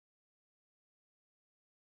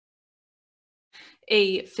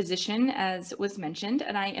a physician, as was mentioned,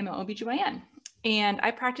 and I am an OBGYN. And I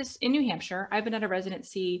practice in New Hampshire. I've been at a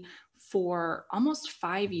residency for almost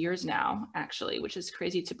 5 years now, actually, which is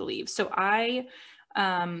crazy to believe. So if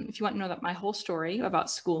you want to know that my whole story about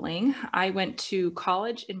schooling, I went to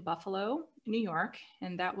college in Buffalo, New York,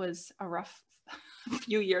 and that was a rough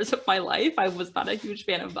few years of my life. I was not a huge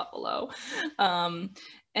fan of Buffalo.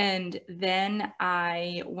 And then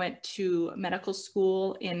I went to medical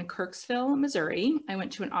school in Kirksville, Missouri. I went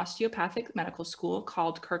to an osteopathic medical school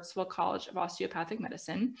called Kirksville College of Osteopathic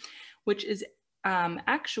Medicine, which is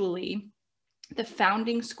actually the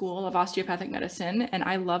founding school of osteopathic medicine. And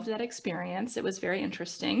I loved that experience. It was very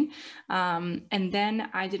interesting. And then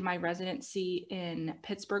I did my residency in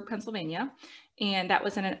Pittsburgh, Pennsylvania, and that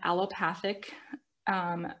was in an allopathic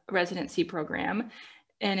residency program.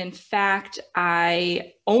 And in fact,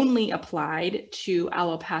 I only applied to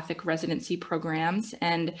allopathic residency programs.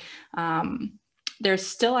 And there's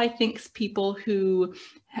still, I think, people who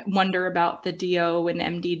wonder about the DO and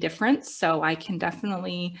MD difference. So I can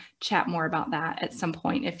definitely chat more about that at some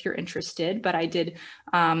point if you're interested. But I did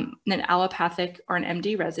an allopathic or an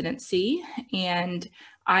MD residency, and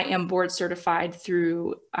I am board certified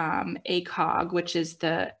through FACOG, which is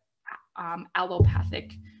the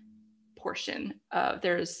allopathic portion.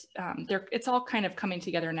 It's all kind of coming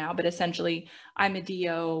together now, but essentially I'm a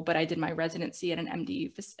DO, but I did my residency at an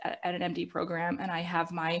MD program, and I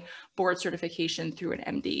have my board certification through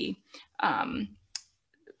an MD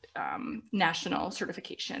national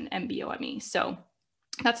certification, MBOME. So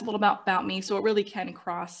that's a little about me. So it really can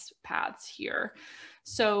cross paths here.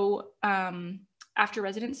 So after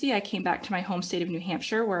residency, I came back to my home state of New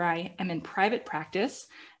Hampshire, where I am in private practice.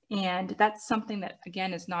 And that's something that,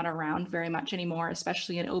 again, is not around very much anymore,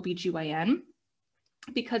 especially in OBGYN,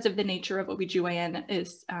 because of the nature of OBGYN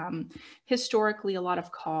is historically a lot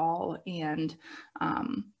of call, and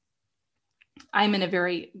I'm in a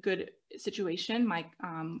very good situation. My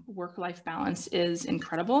work-life balance is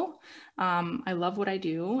incredible. I love what I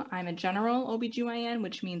do. I'm a general OBGYN,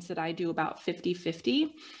 which means that I do about 50-50.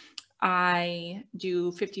 I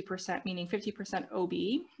do 50%, meaning 50% OB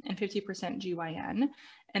and 50% GYN.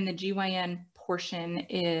 And the GYN portion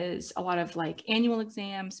is a lot of like annual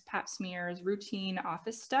exams, pap smears, routine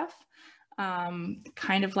office stuff,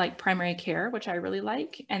 kind of like primary care, which I really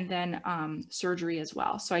like, and then surgery as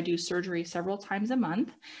well. So I do surgery several times a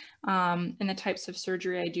month. And the types of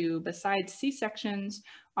surgery I do besides C-sections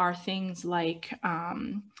are things like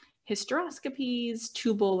hysteroscopies,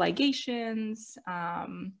 tubal ligations,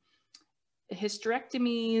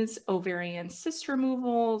 hysterectomies, ovarian cyst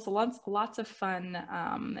removals, lots of fun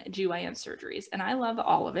GYN surgeries, and I love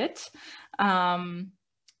all of it. And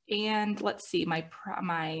let's see, my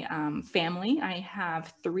family, I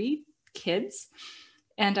have 3 kids,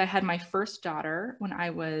 and I had my first daughter when I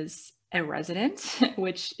was a resident,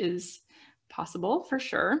 which is possible for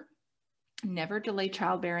sure. Never delay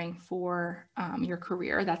childbearing for your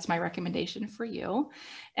career. That's my recommendation for you.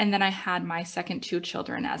 And then I had my second 2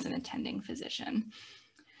 children as an attending physician.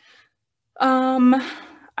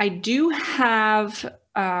 I do have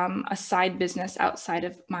a side business outside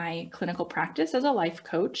of my clinical practice as a life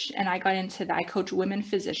coach, and I got into that. I coach women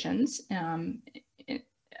physicians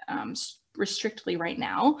strictly right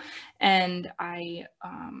now, and I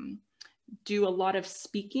do a lot of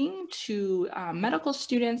speaking to medical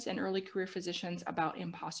students and early career physicians about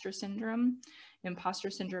imposter syndrome. Imposter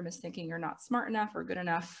syndrome is thinking you're not smart enough or good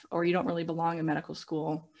enough, or you don't really belong in medical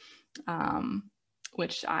school,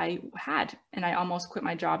 which I had, and I almost quit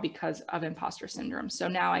my job because of imposter syndrome. So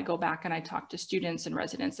now I go back and I talk to students and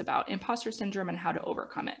residents about imposter syndrome and how to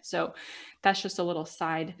overcome it. So that's just a little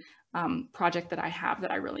side project that I have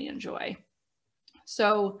that I really enjoy.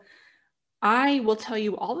 So I will tell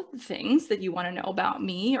you all of the things that you want to know about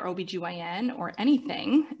me or OBGYN or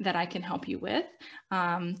anything that I can help you with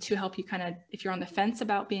to help you kind of, if you're on the fence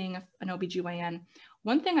about being an OBGYN.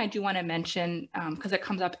 One thing I do want to mention, because it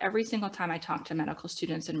comes up every single time I talk to medical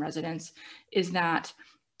students and residents, is that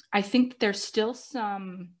I think there's still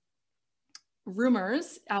some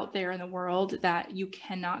rumors out there in the world that you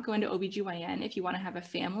cannot go into OBGYN if you want to have a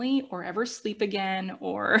family or ever sleep again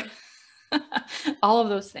or all of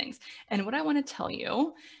those things. And what I want to tell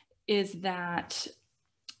you is that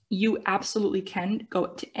you absolutely can go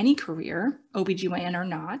to any career, OBGYN or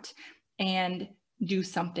not, and do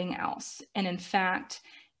something else. And in fact,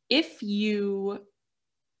 if you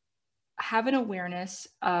have an awareness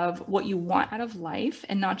of what you want out of life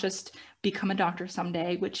and not just become a doctor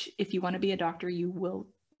someday, which if you want to be a doctor, you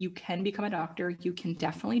can become a doctor. You can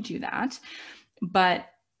definitely do that. But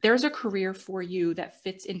there's a career for you that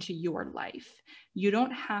fits into your life. You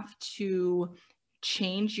don't have to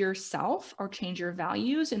change yourself or change your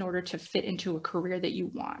values in order to fit into a career that you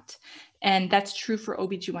want. And that's true for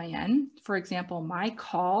OBGYN. For example,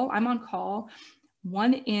 I'm on call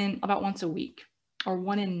about once a week, or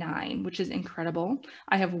 1 in 9, which is incredible.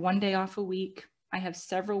 I have 1 day off a week. I have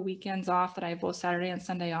several weekends off that I have both Saturday and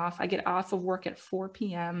Sunday off. I get off of work at 4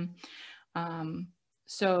 p.m.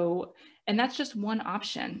 And that's just one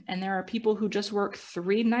option. And there are people who just work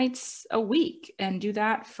 3 nights a week and do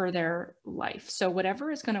that for their life. So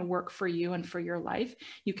whatever is going to work for you and for your life,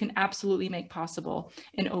 you can absolutely make possible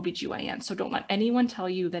in OBGYN. So don't let anyone tell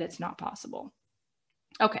you that it's not possible.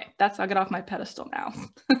 Okay, I'll get off my pedestal now.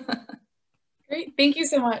 Great. Thank you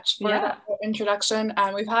so much for that introduction.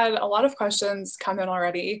 We've had a lot of questions come in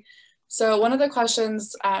already. So one of the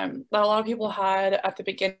questions that a lot of people had at the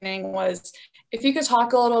beginning was if you could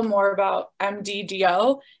talk a little more about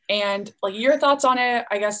MD-DO and like your thoughts on it,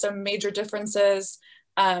 I guess some major differences,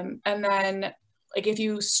 and then like if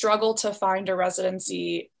you struggle to find a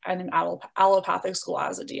residency in an allopathic school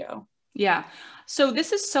as a DO. Yeah. So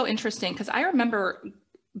this is so interesting because I remember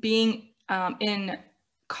being in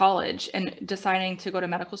college and deciding to go to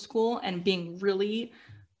medical school and being really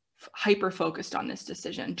hyper focused on this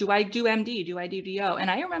decision. Do I do MD? Do I do DO?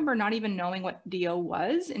 And I remember not even knowing what DO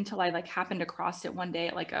was until I like happened across it one day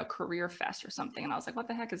at like a career fest or something. And I was like, what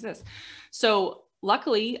the heck is this? So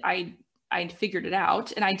luckily I figured it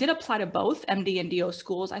out, and I did apply to both MD and DO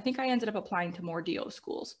schools. I think I ended up applying to more DO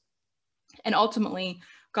schools and ultimately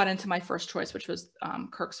got into my first choice, which was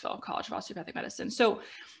Kirksville College of Osteopathic Medicine. So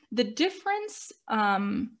the difference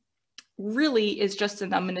really is just in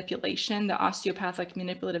the manipulation, the osteopathic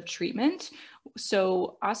manipulative treatment.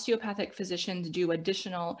 So osteopathic physicians do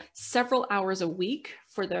additional several hours a week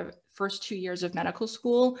for the first 2 years of medical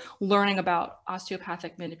school, learning about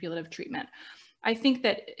osteopathic manipulative treatment. I think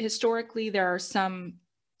that historically there are some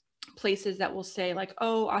places that will say like,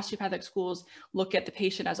 oh, osteopathic schools look at the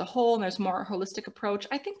patient as a whole and there's more holistic approach.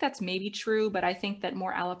 I think that's maybe true, but I think that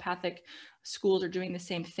more allopathic schools are doing the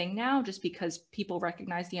same thing now just because people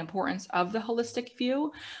recognize the importance of the holistic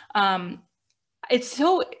view. Why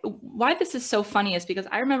this is so funny is because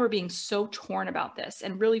I remember being so torn about this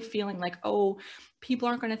and really feeling like, oh, people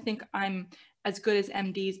aren't going to think I'm as good as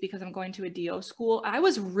MDs because I'm going to a DO school. I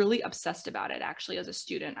was really obsessed about it actually as a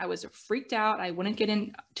student. I was freaked out. I wouldn't get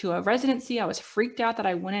into a residency. I was freaked out that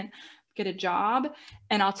I wouldn't get a job.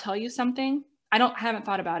 And I'll tell you something, I haven't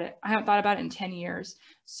thought about it. I haven't thought about it in 10 years.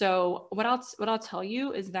 So what I'll tell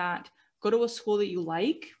you is that go to a school that you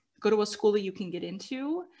like, go to a school that you can get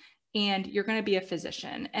into, and you're going to be a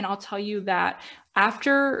physician. And I'll tell you that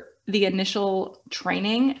after the initial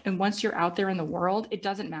training and once you're out there in the world, it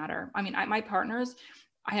doesn't matter. I mean, my partners,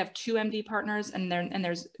 I have 2 MD partners and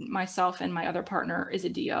there's myself and my other partner is a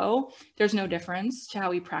DO. There's no difference to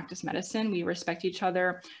how we practice medicine. We respect each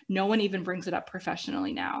other. No one even brings it up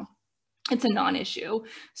professionally now. It's a non-issue.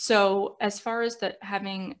 So as far as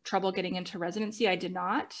having trouble getting into residency, I did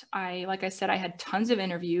not. Like I said, I had tons of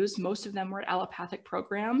interviews. Most of them were at allopathic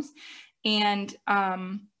programs. And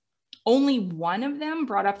only one of them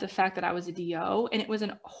brought up the fact that I was a DO, and it was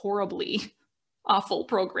a horribly awful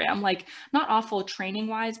program, like not awful training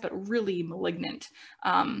wise, but really malignant.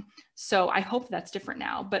 So I hope that's different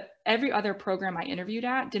now, but every other program I interviewed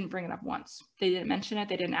at didn't bring it up once. They didn't mention it.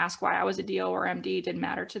 They didn't ask why I was a DO or MD. It didn't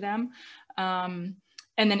matter to them. And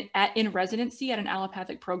then in residency at an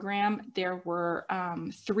allopathic program, there were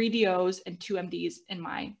 3 DOs and 2 MDs in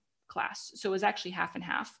my class. So it was actually half and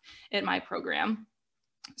half at my program.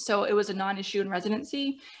 So it was a non-issue in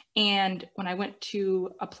residency. And when I went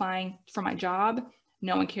to applying for my job,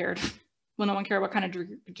 no one cared. Well, no one cared what kind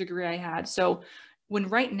of degree I had. So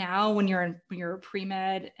right now, when you're a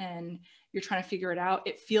pre-med and you're trying to figure it out,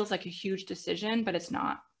 it feels like a huge decision, but it's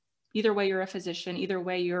not. Either way, you're a physician. Either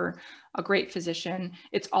way, you're a great physician.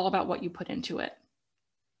 It's all about what you put into it.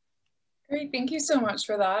 Great. Thank you so much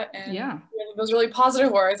for that. And yeah, those really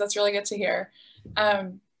positive words. That's really good to hear.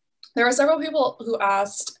 There were several people who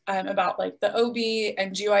asked about like the OB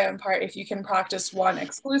and GYN part, if you can practice one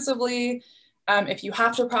exclusively, if you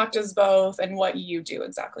have to practice both, and what you do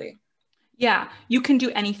exactly. Yeah, you can do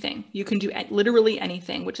anything. You can do literally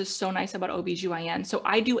anything, which is so nice about OBGYN. So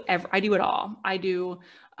I do it all. I do.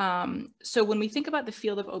 So when we think about the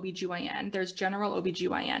field of OBGYN, there's general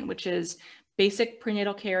OBGYN, which is basic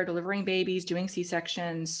prenatal care, delivering babies, doing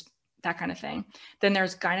C-sections, that kind of thing. Then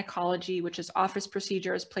there's gynecology, which is office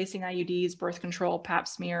procedures, placing IUDs, birth control, pap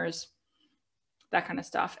smears, that kind of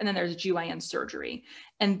stuff. And then there's GYN surgery.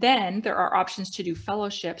 And then there are options to do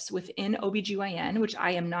fellowships within OBGYN, which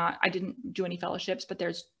I didn't do any fellowships, but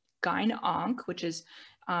there's Gyn Onc, which is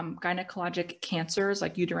gynecologic cancers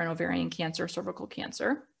like uterine, ovarian cancer, cervical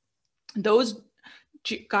cancer. Those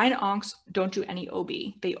gyne-oncs don't do any OB.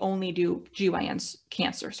 They only do GYN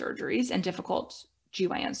cancer surgeries and difficult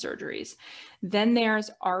GYN surgeries. Then there's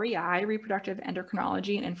REI, reproductive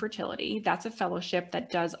endocrinology and infertility. That's a fellowship that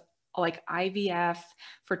does like IVF,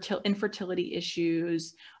 infertility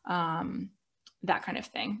issues, that kind of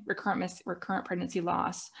thing, recurrent pregnancy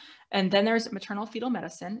loss. And then there's maternal fetal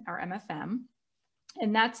medicine, or MFM,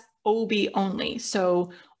 and that's OB only.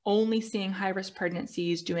 So only seeing high-risk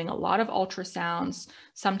pregnancies, doing a lot of ultrasounds,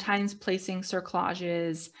 sometimes placing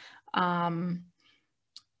cerclages.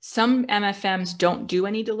 Some MFMs don't do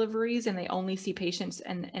any deliveries and they only see patients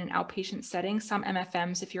in an outpatient setting. Some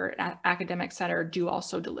MFMs, if you're at an academic center, do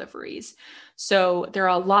also deliveries. So there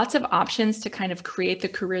are lots of options to kind of create the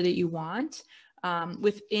career that you want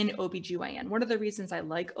within OBGYN. One of the reasons I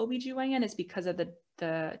like OBGYN is because of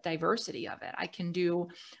the diversity of it. I can do,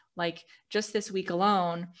 like, just this week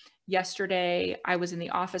alone, yesterday I was in the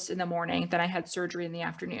office in the morning, then I had surgery in the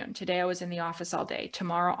afternoon. Today I was in the office all day.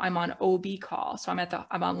 Tomorrow I'm on OB call. So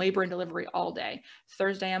I'm on labor and delivery all day.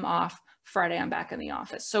 Thursday I'm off. Friday I'm back in the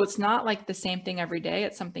office. So it's not like the same thing every day.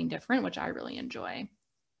 It's something different, which I really enjoy.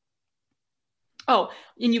 Oh,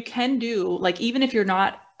 and you can do, like, even if you're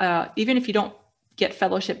not, even if you don't get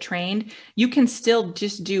fellowship trained, you can still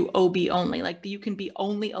just do OB only. Like, you can be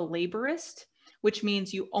only a laborist, which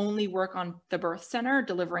means you only work on the birth center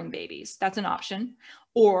delivering babies. That's an option.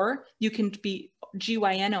 Or you can be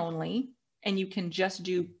GYN only, and you can just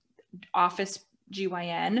do office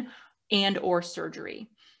GYN and or surgery.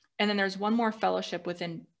 And then there's one more fellowship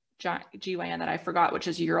within GYN that I forgot, which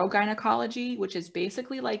is urogynecology, which is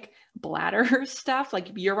basically like bladder stuff,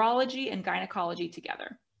 like urology and gynecology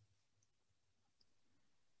together.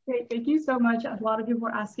 Great, thank you so much. A lot of people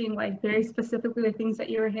were asking like very specifically the things that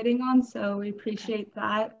you were hitting on, so we appreciate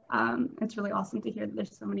that. It's really awesome to hear that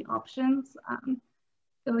there's so many options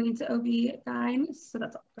going into OB-GYN, so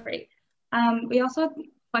that's great. We also have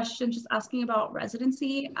questions just asking about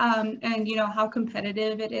residency and you know how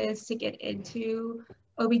competitive it is to get into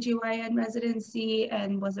OB-GYN residency,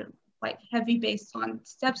 and was it like heavy based on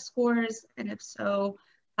step scores, and if so,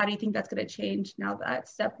 how do you think that's going to change now that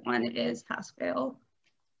step 1 is pass-fail?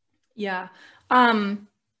 Yeah. I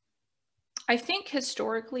think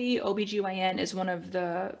historically OBGYN is one of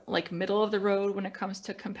the like middle of the road when it comes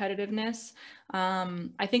to competitiveness.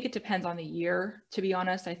 I think it depends on the year, to be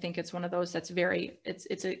honest. I think it's one of those that's very,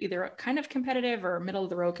 it's either kind of competitive or middle of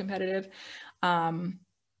the road competitive. That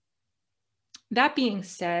being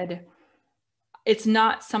said, it's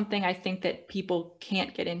not something I think that people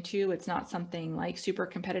can't get into. It's not something like super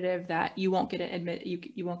competitive that you won't get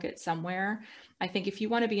you won't get somewhere. I think if you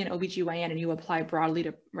want to be an OBGYN and you apply broadly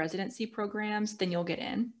to residency programs, then you'll get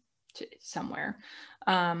in to somewhere.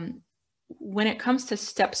 When it comes to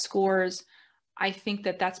step scores, I think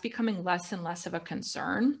that that's becoming less and less of a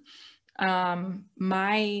concern.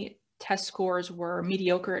 My test scores were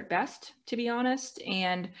mediocre at best, to be honest,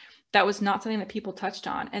 and that was not something that people touched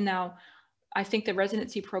on. And now I think the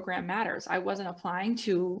residency program matters. I wasn't applying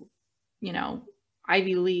to, you know,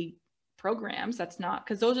 Ivy League programs. That's not,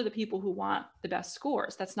 because those are the people who want the best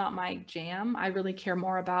scores. That's not my jam. I really care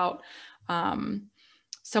more about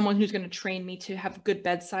someone who's going to train me to have good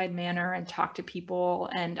bedside manner and talk to people.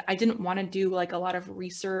 And I didn't want to do like a lot of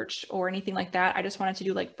research or anything like that. I just wanted to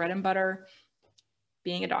do like bread and butter,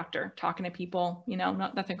 being a doctor, talking to people, you know,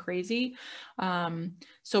 nothing crazy.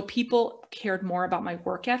 So people cared more about my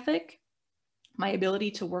work ethic, my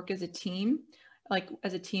ability to work as a team, like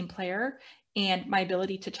as a team player, and my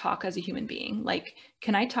ability to talk as a human being. Like,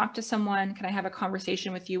 can I talk to someone? Can I have a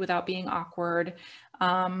conversation with you without being awkward?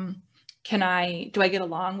 Do I get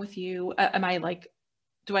along with you?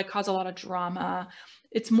 Do I cause a lot of drama?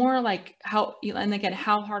 It's more like how, and again,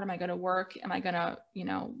 how hard am I going to work? Am I going to, you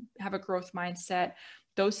know, have a growth mindset?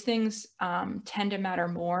 Those things tend to matter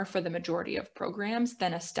more for the majority of programs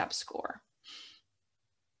than a step score.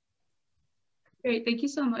 Great, thank you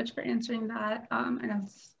so much for answering that. And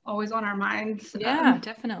it's always on our minds. Yeah,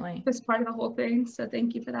 definitely. It's part of the whole thing, so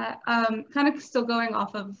thank you for that. Kind of still going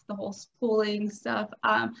off of the whole schooling stuff,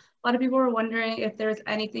 a lot of people were wondering if there's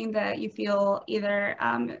anything that you feel either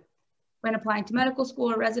when applying to medical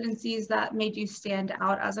school or residencies that made you stand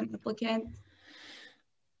out as an applicant.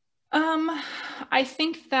 I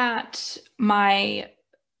think that my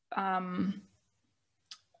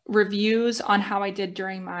reviews on how I did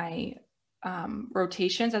during my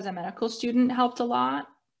rotations as a medical student helped a lot.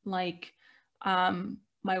 Like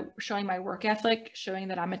showing my work ethic, showing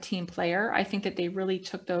that I'm a team player. I think that they really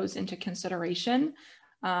took those into consideration,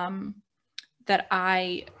 that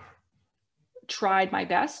I tried my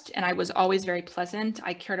best, and I was always very pleasant.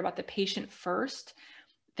 I cared about the patient first.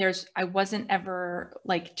 I wasn't ever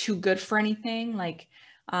like too good for anything. Like,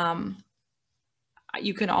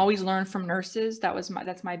 you can always learn from nurses.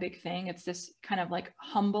 That's my big thing. It's this kind of like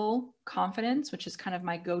humble confidence, which is kind of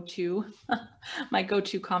my go-to, my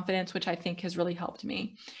go-to confidence, which I think has really helped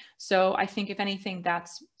me. So I think if anything,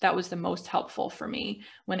 that was the most helpful for me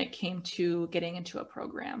when it came to getting into a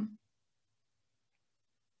program.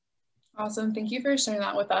 Awesome. Thank you for sharing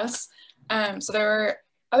that with us. So there were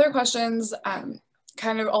other questions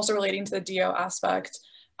kind of also relating to the DO aspect,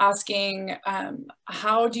 asking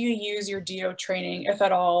how do you use your DO training, if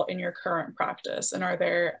at all, in your current practice? And are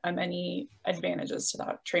there any advantages to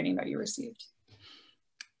that training that you received?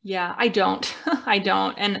 Yeah, I don't. I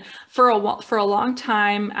don't. And for a long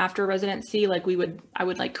time after residency, like I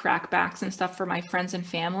would like crack backs and stuff for my friends and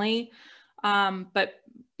family. But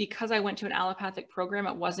because I went to an allopathic program,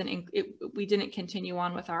 we didn't continue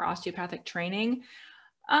on with our osteopathic training.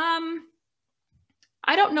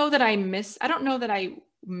 I don't know that I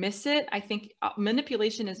miss it. I think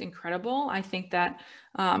manipulation is incredible. I think that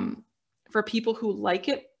for people who like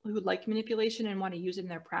manipulation and want to use it in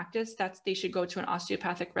their practice, they should go to an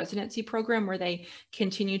osteopathic residency program where they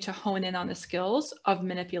continue to hone in on the skills of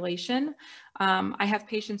manipulation. I have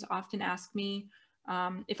patients often ask me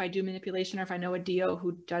if I do manipulation or if I know a DO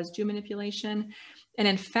who does do manipulation. And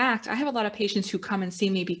in fact, I have a lot of patients who come and see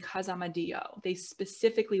me because I'm a DO. They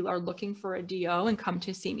specifically are looking for a DO and come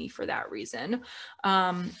to see me for that reason.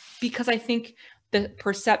 Because I think the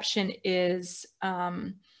perception is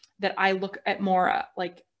that I look at more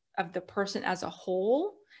like of the person as a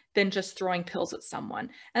whole than just throwing pills at someone.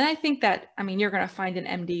 And I think that, I mean, you're going to find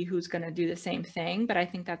an MD who's going to do the same thing, but I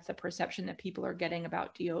think that's the perception that people are getting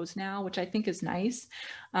about DOs now, which I think is nice.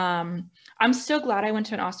 I'm still glad I went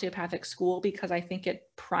to an osteopathic school because I think it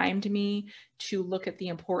primed me to look at the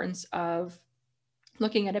importance of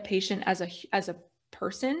looking at a patient as a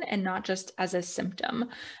person and not just as a symptom.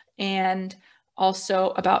 And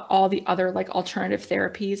also about all the other like alternative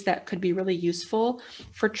therapies that could be really useful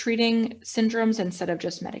for treating syndromes instead of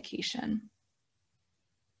just medication.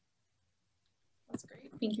 That's great.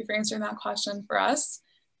 Thank you for answering that question for us.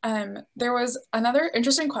 There was another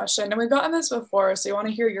interesting question, and we've gotten this before, so you want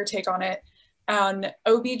to hear your take on it, on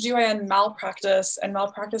OBGYN malpractice and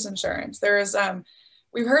malpractice insurance.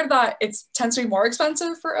 We've heard that it tends to be more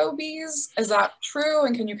expensive for OBs. Is that true?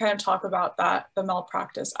 And can you kind of talk about the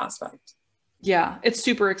malpractice aspect? Yeah, it's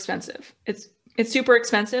super expensive. It's super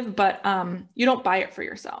expensive, but you don't buy it for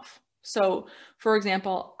yourself. So for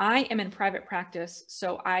example, I am in private practice,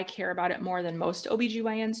 so I care about it more than most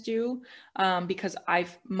OBGYNs do because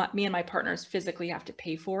me and my partners physically have to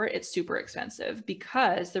pay for it. It's super expensive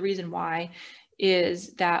because the reason why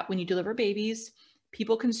is that when you deliver babies,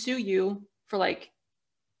 people can sue you for like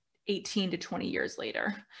 18 to 20 years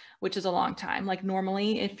later, which is a long time. Like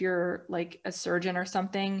normally, if you're like a surgeon or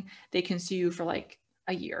something, they can sue you for like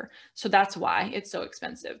a year. So that's why it's so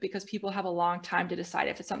expensive, because people have a long time to decide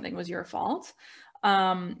if something was your fault.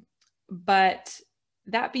 But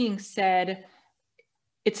that being said,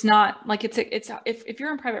 it's not like if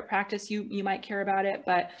you're in private practice, you might care about it,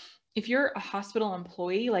 but if you're a hospital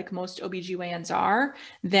employee, like most OBGYNs are,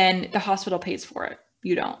 then the hospital pays for it.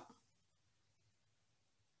 You don't.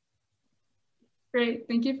 Great,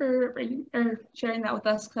 thank you for sharing that with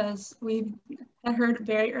us, because we had heard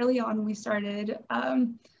very early on when we started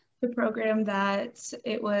the program that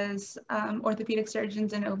it was orthopedic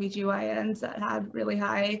surgeons and OBGYNs that had really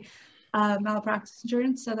high malpractice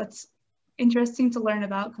insurance. So that's interesting to learn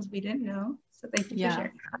about because we didn't know. So thank you for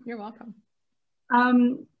sharing that. You're welcome.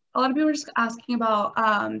 A lot of people were just asking about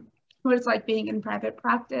what it's like being in private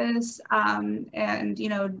practice, and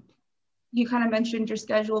you kind of mentioned your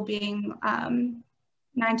schedule being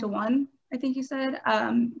 9 to 1, I think you said,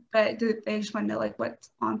 but they just want to know like what's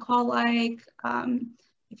on call like,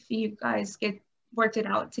 if you guys worked it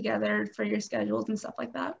out together for your schedules and stuff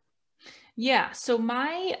like that. Yeah, so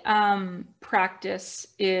my practice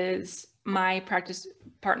is my practice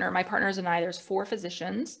partner, my partners and I, there's 4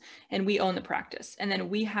 physicians and we own the practice. And then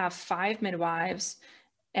we have 5 midwives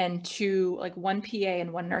and 1 PA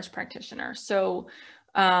and 1 nurse practitioner. So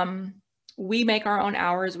we make our own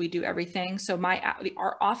hours. We do everything. So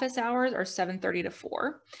our office hours are 7:30 to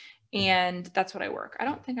 4. And that's what I work. I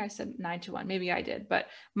don't think I said 9 to 1. Maybe I did, but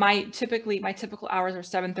my typical hours are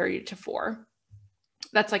 7:30 to 4.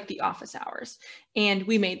 That's like the office hours. And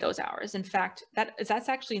we made those hours. In fact, that's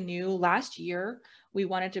actually new. Last year, we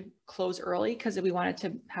wanted to close early because we wanted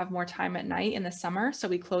to have more time at night in the summer. So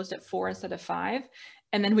we closed at 4 instead of 5.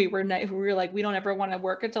 And then we were like, we don't ever want to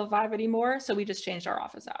work until 5 anymore. So we just changed our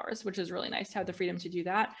office hours, which is really nice to have the freedom to do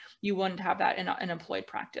that. You wouldn't have that in an employed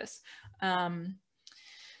practice.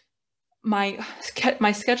 My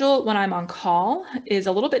schedule when I'm on call is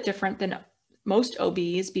a little bit different than most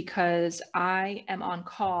OBs because I am on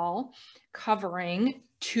call covering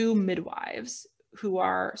 2 midwives who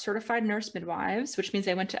are certified nurse midwives, which means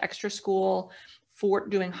they went to extra school for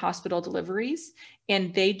doing hospital deliveries,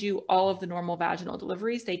 and they do all of the normal vaginal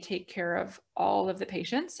deliveries. They take care of all of the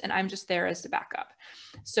patients, and I'm just there as the backup.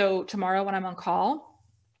 So tomorrow when I'm on call,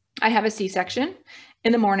 I have a C-section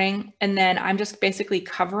in the morning, and then I'm just basically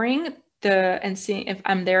covering and seeing if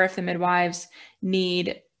I'm there, if the midwives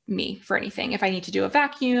need me for anything, if I need to do a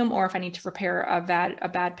vacuum or if I need to repair a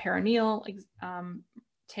bad perineal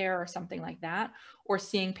tear or something like that, or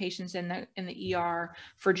seeing patients in the ER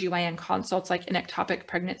for GYN consults like an ectopic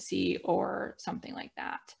pregnancy or something like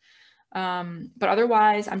that. But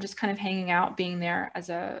otherwise, I'm just kind of hanging out, being there as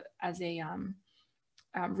a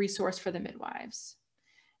resource for the midwives.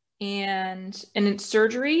 And in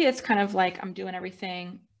surgery, it's kind of like I'm doing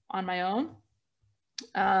everything on my own.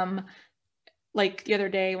 Like the other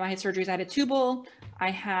day when I had surgeries, I had a tubal, I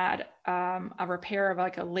had a repair of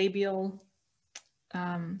like a labial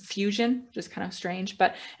fusion, just kind of strange,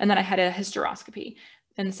 and then I had a hysteroscopy,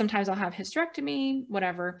 and sometimes I'll have hysterectomy,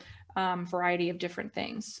 whatever, variety of different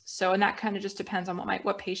things. So, and that kind of just depends on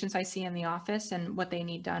what patients I see in the office and what they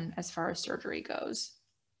need done as far as surgery goes.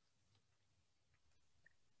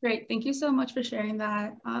 Great, thank you so much for sharing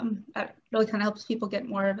that. That really kind of helps people get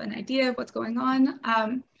more of an idea of what's going on.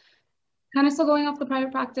 Kind of still going off the private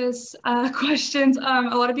practice questions. A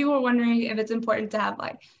lot of people are wondering if it's important to have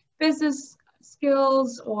like business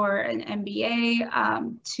skills or an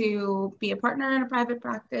MBA to be a partner in a private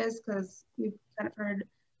practice, because we've kind of heard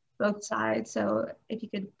both sides. So if you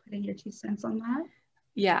could put in your 2 cents on that.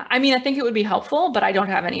 Yeah, I mean, I think it would be helpful, but I don't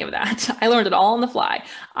have any of that. I learned it all on the fly.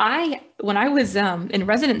 When I was in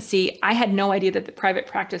residency, I had no idea that the private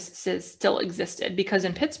practices still existed, because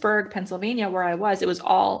in Pittsburgh, Pennsylvania, where I was, it was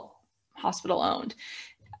all hospital owned.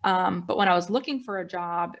 But when I was looking for a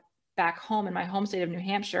job back home in my home state of New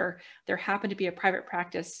Hampshire, there happened to be a private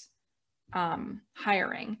practice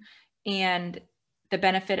hiring, and the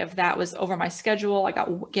benefit of that was over my schedule. I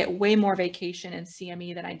get way more vacation in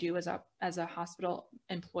CME than I do as a hospital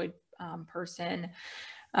employed person.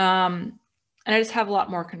 And I just have a lot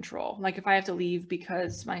more control. Like if I have to leave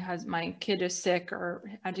because my kid is sick, or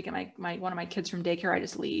I have to get one of my kids from daycare, I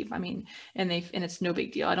just leave. I mean, and it's no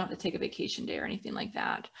big deal. I don't have to take a vacation day or anything like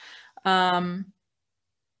that.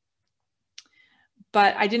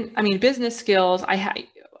 But business skills,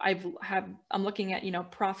 I'm looking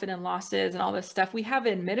at, profit and losses and all this stuff. We have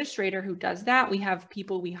an administrator who does that. We have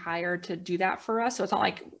people we hire to do that for us. So it's not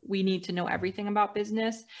like we need to know everything about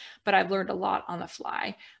business, but I've learned a lot on the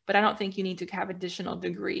fly. But I don't think you need to have additional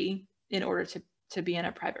degree in order to be in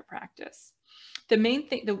a private practice. The main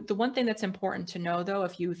thing, the one thing that's important to know though,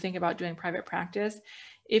 if you think about doing private practice,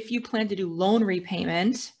 if you plan to do loan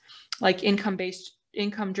repayment, like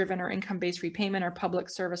income-driven or income-based repayment or public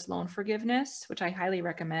service loan forgiveness, which I highly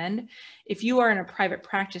recommend. If you are in a private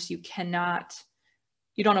practice, you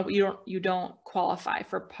don't qualify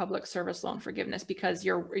for public service loan forgiveness, because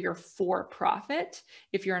you're for profit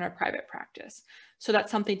if you're in a private practice. So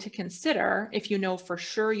that's something to consider. If you know for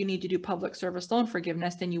sure you need to do public service loan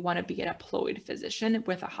forgiveness, then you want to be an employed physician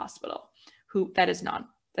with a hospital that is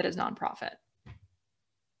nonprofit.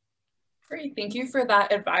 Great, thank you for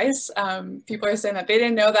that advice. People are saying that they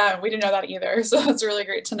didn't know that, and we didn't know that either, so that's really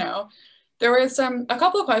great to know. There were a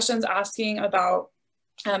couple of questions asking about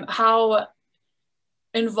how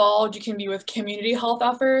involved you can be with community health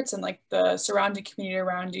efforts and like the surrounding community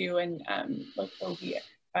around you, and like OB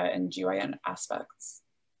and GYN aspects.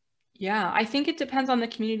 Yeah, I think it depends on the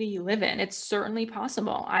community you live in. It's certainly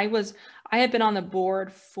possible. I had been on the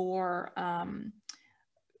board for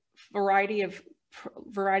variety of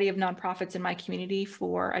nonprofits in my community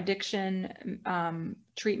for addiction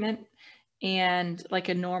treatment, and like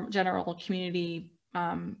a general community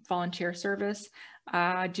volunteer service.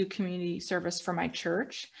 I do community service for my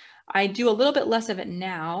church. I do a little bit less of it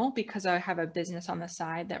now because I have a business on the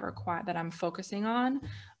side that I'm focusing on.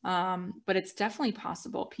 But it's definitely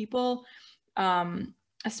possible. People,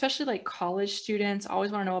 especially like college students,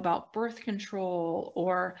 always want to know about birth control,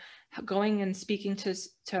 or going and speaking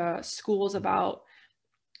to schools about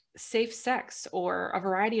safe sex, or a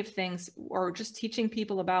variety of things, or just teaching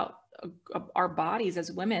people about our bodies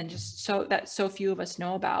as women, just so few of us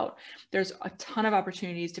know about. There's a ton of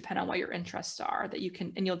opportunities depending on what your interests are that you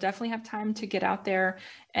can, and you'll definitely have time to get out there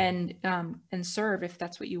and serve if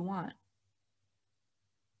that's what you want.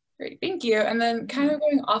 Great, thank you. And then kind of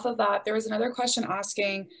going off of that, there was another question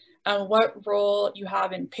asking what role you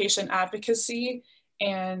have in patient advocacy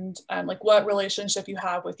and like what relationship you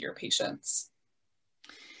have with your patients.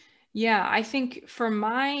 Yeah, I think for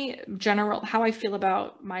my general, how I feel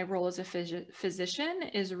about my role as a physician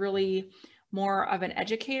is really more of an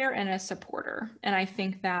educator and a supporter. And I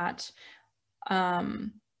think that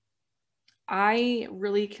I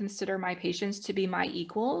really consider my patients to be my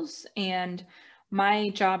equals, and my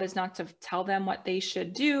job is not to tell them what they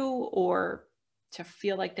should do or to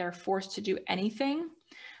feel like they're forced to do anything,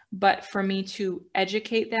 but for me to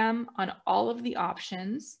educate them on all of the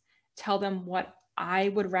options, tell them what I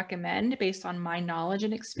would recommend based on my knowledge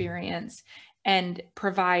and experience, and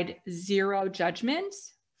provide zero judgment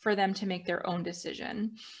for them to make their own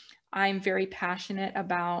decision. I'm very passionate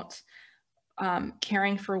about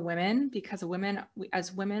caring for women, because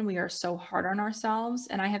as women, we are so hard on ourselves.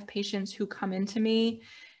 And I have patients who come into me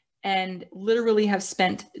and literally have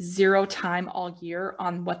spent zero time all year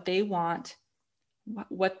on what they want,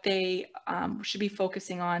 what they should be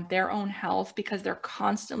focusing on, their own health, because they're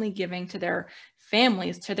constantly giving to their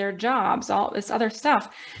families, to their jobs, all this other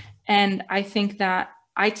stuff. And I think that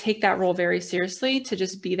I take that role very seriously, to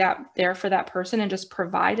just be there for that person and just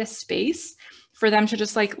provide a space for them to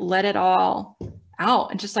just like let it all out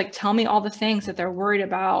and just like tell me all the things that they're worried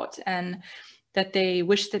about and that they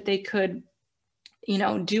wish that they could,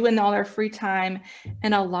 do in all their free time.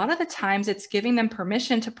 And a lot of the times it's giving them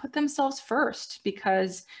permission to put themselves first,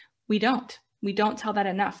 because we don't tell that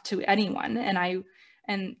enough to anyone. And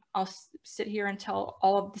I'll sit here and tell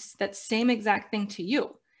all of this, that same exact thing to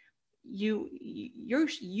you. You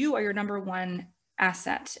are your number one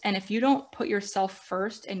asset. And if you don't put yourself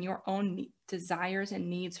first and your own desires and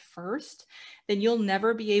needs first, then you'll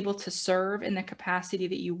never be able to serve in the capacity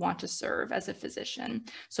that you want to serve as a physician.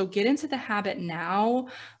 So get into the habit now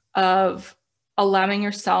of allowing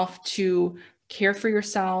yourself to care for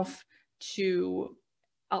yourself, to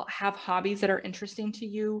have hobbies that are interesting to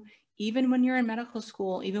you, even when you're in medical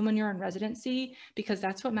school, even when you're in residency, because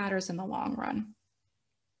that's what matters in the long run.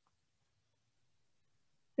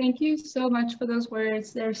 Thank you so much for those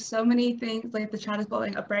words. There's so many things, like the chat is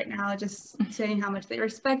blowing up right now, just saying how much they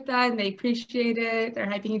respect that and they appreciate it. They're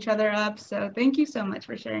hyping each other up. So thank you so much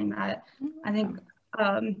for sharing that. I think,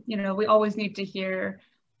 we always need to hear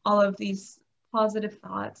all of these positive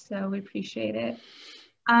thoughts. So we appreciate it.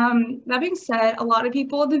 That being said, a lot of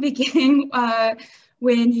people at the beginning,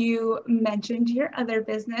 when you mentioned your other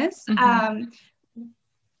business,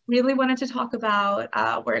 really wanted to talk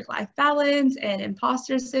about work-life balance and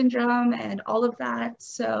imposter syndrome and all of that.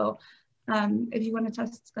 So if you want to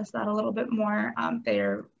discuss that a little bit more,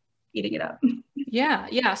 they're eating it up.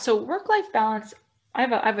 Yeah. So work-life balance, I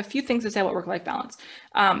have a few things to say about work-life balance.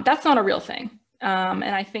 That's not a real thing. And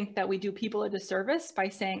I think that we do people a disservice by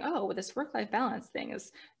saying, oh, this work-life balance thing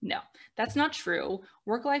is, no, that's not true.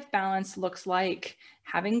 Work-life balance looks like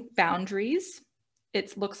having boundaries.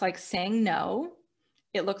 It looks like saying no.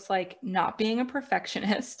 It looks like not being a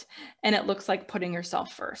perfectionist, and it looks like putting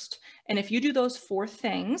yourself first. And if you do those 4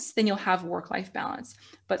 things, then you'll have work-life balance.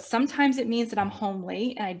 But sometimes it means that I'm home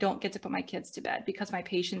late and I don't get to put my kids to bed because my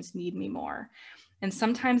patients need me more. And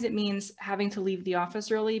sometimes it means having to leave the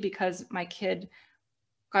office early because my kid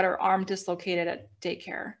got her arm dislocated at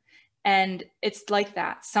daycare. And it's like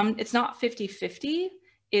that. It's not 50-50.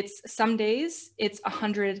 It's some days it's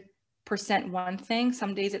 100% one thing.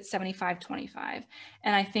 Some days it's 75-25.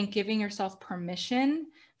 And I think giving yourself permission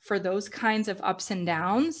for those kinds of ups and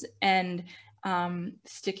downs, and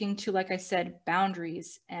sticking to, like I said,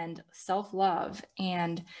 boundaries and self-love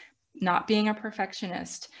and not being a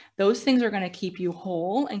perfectionist, those things are going to keep you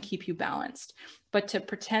whole and keep you balanced. But to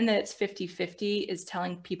pretend that it's 50-50 is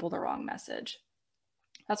telling people the wrong message.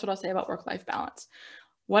 That's what I'll say about work-life balance.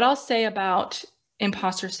 What I'll say about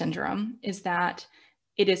imposter syndrome is that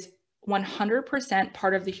it is 100%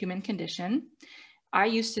 part of the human condition. I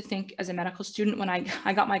used to think as a medical student, when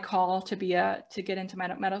I got my call to get into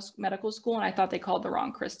medical school, and I thought they called the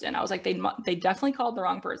wrong Kristin. I was like, they definitely called the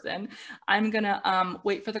wrong person. I'm gonna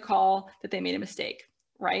wait for the call that they made a mistake,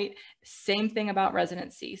 right? Same thing about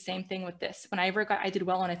residency. Same thing with this. When I did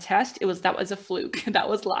well on a test, that was a fluke. That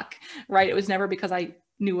was luck, right? It was never because I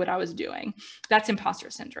knew what I was doing. That's imposter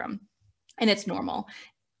syndrome, and it's normal.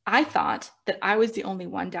 I thought that I was the only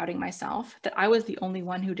one doubting myself, that I was the only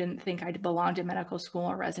one who didn't think I belonged in medical school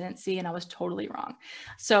or residency, and I was totally wrong.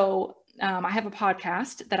 So I have a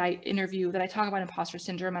podcast that I talk about imposter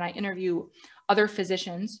syndrome, and I interview other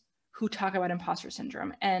physicians who talk about imposter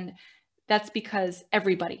syndrome. And that's because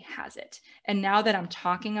everybody has it. And now that I'm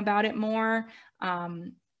talking about it more,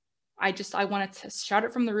 I wanted to shout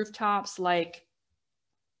it from the rooftops, like,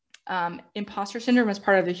 imposter syndrome is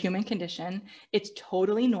part of the human condition. It's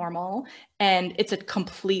totally normal. And it's a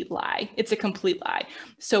complete lie. It's a complete lie.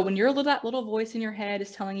 So when that little voice in your head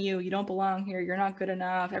is telling you, you don't belong here, you're not good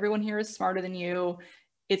enough, everyone here is smarter than you,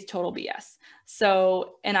 it's total BS.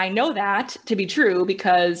 So, and I know that to be true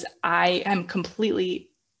because I am completely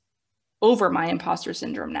over my imposter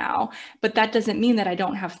syndrome now, but that doesn't mean that I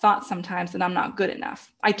don't have thoughts sometimes that I'm not good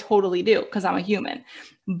enough. I totally do, because I'm a human,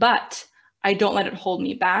 but I don't let it hold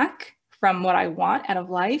me back from what I want out of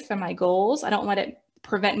life and my goals. I don't let it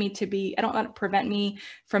prevent me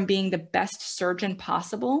from being the best surgeon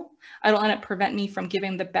possible. I don't let it prevent me from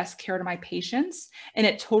giving the best care to my patients. And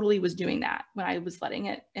it totally was doing that when I was letting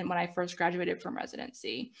it, and when I first graduated from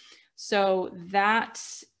residency. So that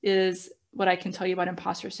is what I can tell you about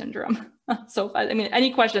imposter syndrome. So, I mean,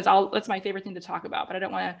 any questions, that's my favorite thing to talk about, but I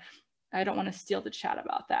don't want to steal the chat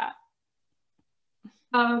about that.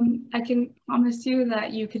 I can promise you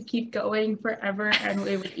that you could keep going forever and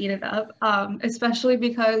we would eat it up, especially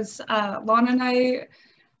because Lana and I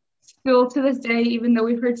still to this day, even though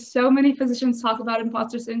we've heard so many physicians talk about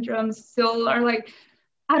imposter syndrome, still are like,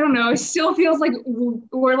 I don't know, it still feels like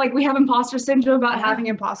we're like, we have imposter syndrome about having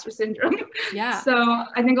imposter syndrome. Yeah. So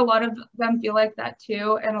I think a lot of them feel like that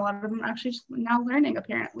too. And a lot of them are actually just now learning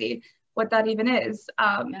apparently what that even is,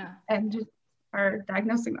 and just are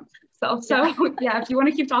diagnosing themselves. So yeah, if you want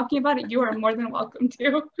to keep talking about it, you are more than welcome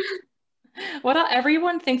to.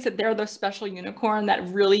 Everyone thinks that they're the special unicorn that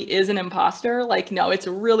really is an imposter. Like, no,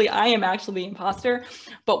 I am actually the imposter.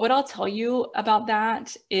 But what I'll tell you about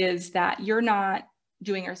that is that you're not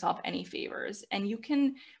doing yourself any favors, and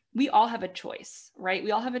we all have a choice, right? We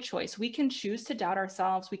all have a choice. We can choose to doubt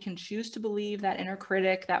ourselves. We can choose to believe that inner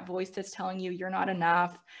critic, that voice that's telling you you're not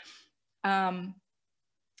enough.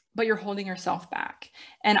 But you're holding yourself back.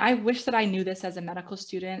 And I wish that I knew this as a medical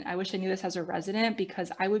student. I wish I knew this as a resident,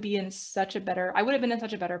 because I would have been in such a better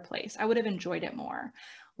place. I would have enjoyed it more.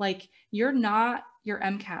 Like, you're not your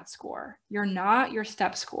MCAT score. You're not your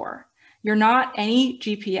STEP score. You're not any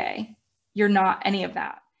GPA. You're not any of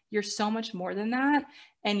that. You're so much more than that.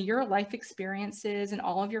 And your life experiences and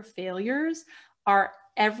all of your failures are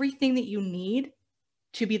everything that you need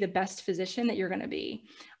to be the best physician that you're going to be.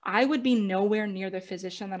 I would be nowhere near the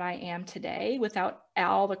physician that I am today without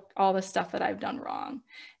all the stuff that I've done wrong.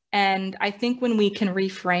 And I think when we can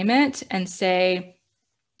reframe it and say,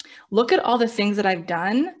 look at all the things that I've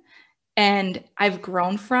done and I've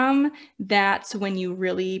grown from, that's when you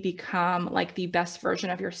really become like the best version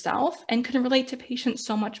of yourself and can relate to patients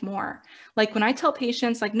so much more. Like, when I tell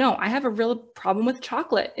patients, like, no, I have a real problem with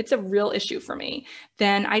chocolate, it's a real issue for me,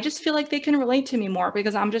 then I just feel like they can relate to me more,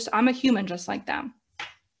 because I'm a human just like them.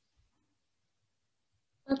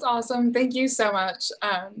 That's awesome. Thank you so much.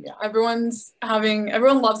 Yeah, everyone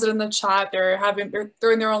loves it in the chat. They're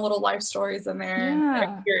throwing their own little life stories in there,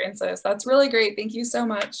 and experiences. That's really great. Thank you so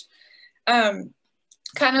much.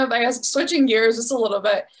 Kind of, I guess, switching gears just a little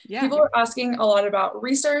bit. People are asking a lot about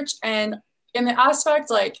research, and in the aspect,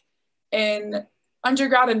 like in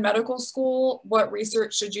undergrad and medical school, what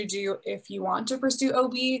research should you do if you want to pursue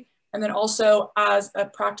OB? And then also, as a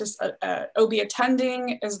practice OB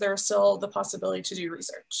attending, is there still the possibility to do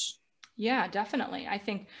research? Yeah, definitely. I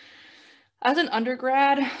think as an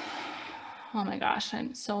undergrad, oh my gosh,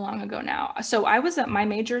 I'm so long ago now. So my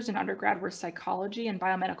majors in undergrad were psychology and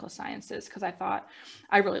biomedical sciences, because I thought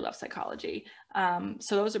I really love psychology.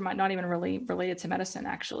 So those are not even really related to medicine,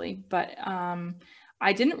 actually. But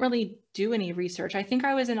I didn't really do any research. I think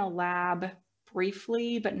I was in a lab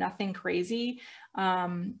briefly, but nothing crazy.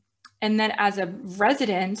 And then as a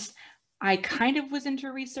resident, I kind of was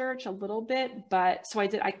into research a little bit, but so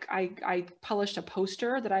I published a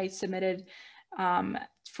poster that I submitted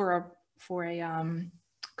for a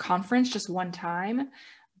conference just one time,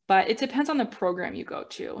 but it depends on the program you go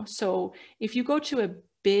to. So if you go to a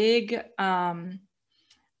big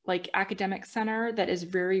like academic center that is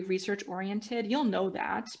very research oriented, you'll know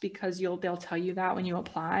that because they'll tell you that when you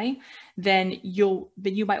apply. Then you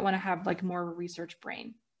might want to have like more of a research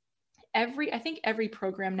brain. I think every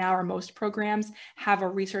program now, or most programs, have a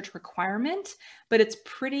research requirement, but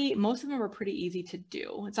most of them are pretty easy to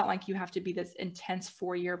do. It's not like you have to be this intense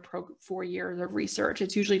 4 years of research.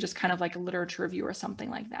 It's usually just kind of like a literature review or something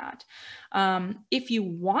like that. If you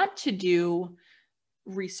want to do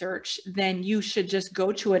research, then you should just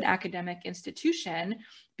go to an academic institution,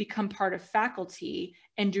 become part of faculty,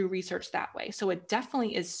 and do research that way. So it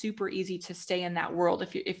definitely is super easy to stay in that world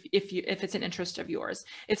if it's an interest of yours.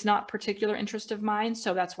 It's not a particular interest of mine,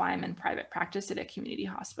 so that's why I'm in private practice at a community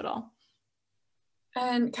hospital.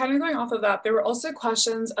 And kind of going off of that, there were also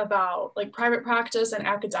questions about like private practice and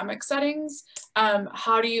academic settings.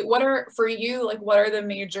 What are the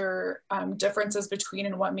major differences between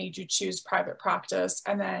and what made you choose private practice?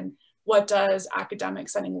 And then what does academic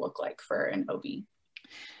setting look like for an OB?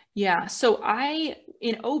 Yeah, so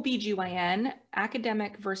in OBGYN,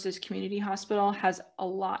 academic versus community hospital has a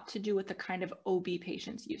lot to do with the kind of OB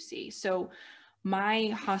patients you see. So my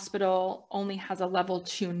hospital only has a level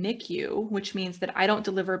 2 NICU, which means that I don't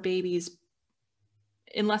deliver babies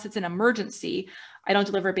unless it's an emergency. I don't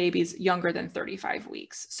deliver babies younger than 35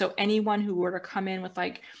 weeks. So anyone who were to come in with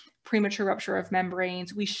like premature rupture of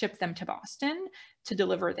membranes, we ship them to Boston to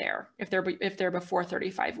deliver there if they're before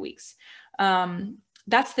 35 weeks.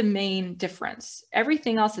 That's the main difference.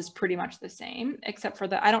 Everything else is pretty much the same, except for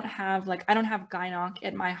that I don't have gyn-onc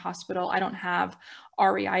at my hospital. I don't have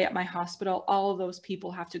REI at my hospital. All of those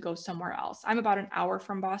people have to go somewhere else. I'm about an hour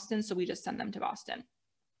from Boston, so we just send them to Boston.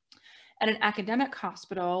 At an academic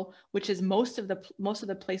hospital, which is most of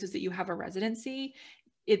the places that you have a residency,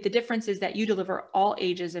 the difference is that you deliver all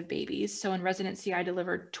ages of babies. So in residency, I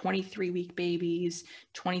delivered 23-week babies,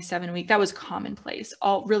 27-week. That was commonplace,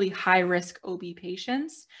 all really high-risk OB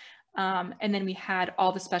patients. And then we had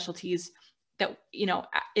all the specialties that,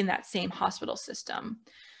 in that same hospital system.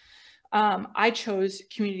 I chose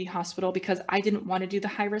community hospital because I didn't want to do the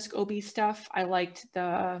high-risk OB stuff. I liked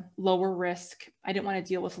the lower risk. I didn't want to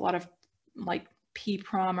deal with a lot of like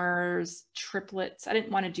P-promers, triplets. I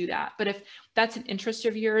didn't want to do that. But if that's an interest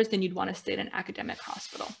of yours, then you'd want to stay at an academic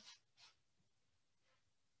hospital.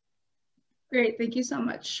 Great. Thank you so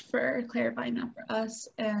much for clarifying that for us.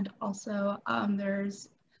 And also there's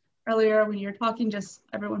earlier when you were talking, just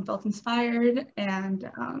everyone felt inspired,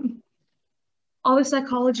 and all the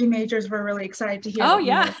psychology majors were really excited to hear. Oh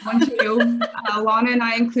yeah. Lana and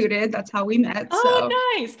I included, that's how we met. Oh,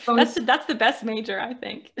 so nice. That's the best major, I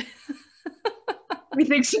think. We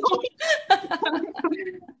think so.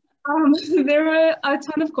 There were a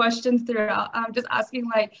ton of questions throughout, just asking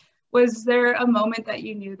like, was there a moment that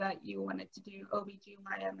you knew that you wanted to do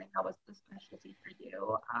OBGYN? Like, how was the specialty for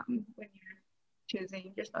you when you're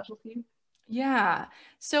choosing your specialty? Yeah,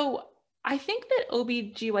 so I think that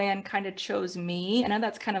OBGYN kind of chose me. I know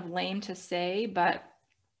that's kind of lame to say, but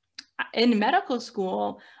in medical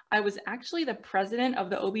school, I was actually the president of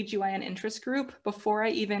the OBGYN interest group before I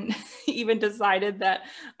even decided that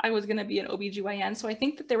I was going to be an OBGYN. So I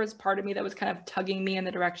think that there was part of me that was kind of tugging me in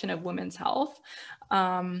the direction of women's health.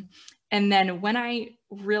 And then when I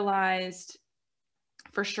realized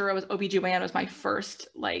for sure it was OBGYN was my first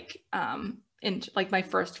my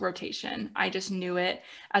first rotation. I just knew it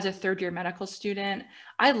as a third-year medical student.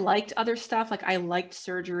 I liked other stuff. Like I liked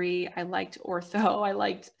surgery. I liked ortho. I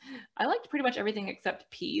liked pretty much everything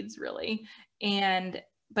except peds, really.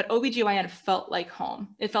 But OBGYN felt like home.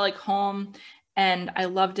 It felt like home, and I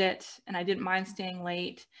loved it, and I didn't mind staying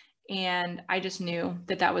late. And I just knew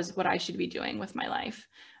that that was what I should be doing with my life.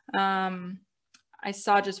 I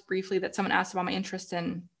saw just briefly that someone asked about my interest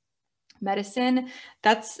in medicine.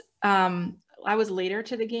 That's I was later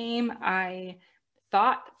to the game. I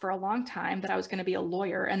thought for a long time that I was going to be a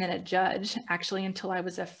lawyer and then a judge, actually, until I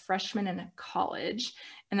was a freshman in college.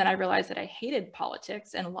 And then I realized that I hated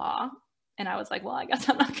politics and law. And I was like, well, I guess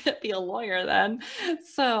I'm not going to be a lawyer then.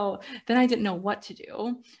 So then I didn't know what to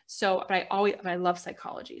do. But I love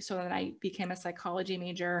psychology. So then I became a psychology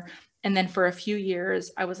major. And then for a few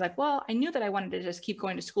years, I was like, well, I knew that I wanted to just keep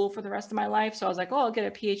going to school for the rest of my life. So I was like, oh, I'll get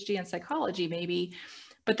a PhD in psychology maybe.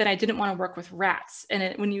 But then I didn't want to work with rats.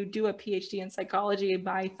 And when you do a PhD in psychology,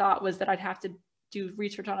 my thought was that I'd have to do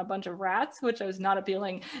research on a bunch of rats, which was not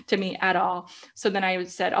appealing to me at all. So then I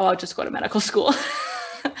said, oh, I'll just go to medical school.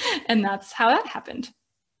 And that's how that happened.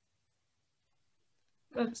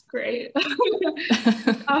 That's great.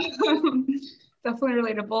 Definitely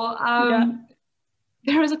relatable. Yeah.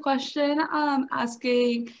 There was a question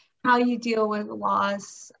asking how you deal with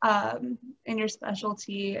loss in your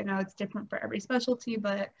specialty. I know it's different for every specialty,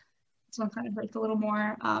 but this one kind of hurts a little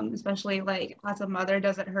more, especially like as a mother.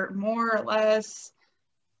 Does it hurt more or less?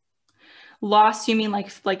 Loss, you mean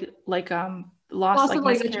like loss of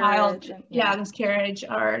like a child? Yeah, miscarriage,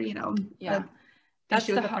 or yeah. That's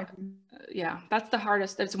the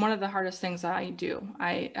hardest. It's one of the hardest things that I do.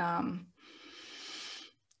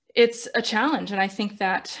 It's a challenge, and I think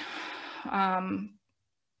that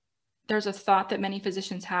there's a thought that many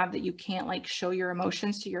physicians have that you can't like show your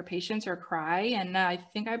emotions to your patients or cry. And I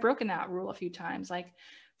think I've broken that rule a few times. Like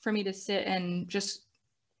for me to sit and just,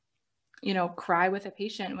 cry with a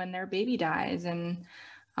patient when their baby dies, and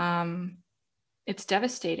it's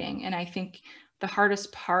devastating. And I think the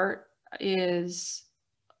hardest part is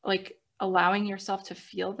like allowing yourself to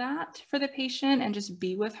feel that for the patient and just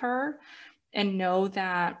be with her and know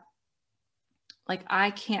that like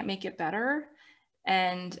I can't make it better.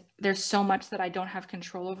 And there's so much that I don't have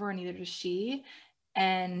control over, and neither does she.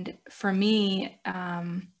 And for me,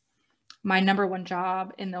 my number one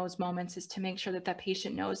job in those moments is to make sure that that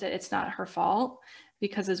patient knows that it's not her fault,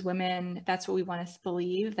 because as women, that's what we want to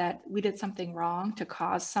believe, that we did something wrong to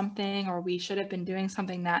cause something, or we should have been doing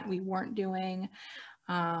something that we weren't doing.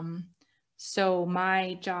 So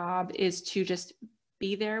my job is to just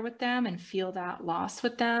be there with them and feel that loss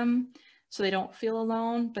with them so they don't feel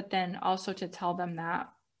alone, but then also to tell them that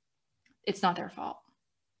it's not their fault.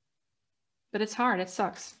 But it's hard. It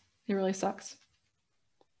sucks. It really sucks.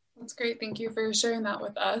 That's great. Thank you for sharing that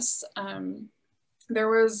with us. There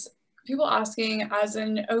was people asking, as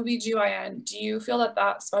an OBGYN, do you feel that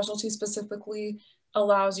that specialty specifically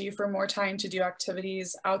allows you for more time to do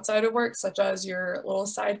activities outside of work, such as your little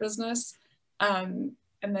side business? And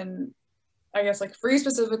then I guess like for you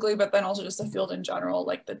specifically, but then also just the field in general,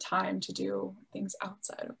 like the time to do things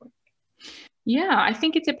outside of work. Yeah, I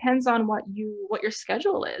think it depends on what your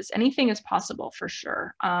schedule is. Anything is possible for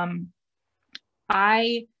sure.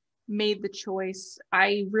 I made the choice.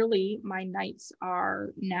 My nights are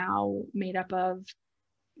now made up of,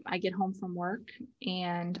 I get home from work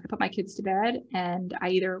and I put my kids to bed and I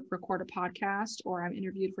either record a podcast, or I'm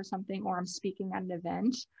interviewed for something, or I'm speaking at an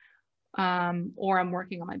event, or I'm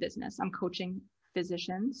working on my business. I'm coaching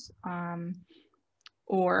physicians,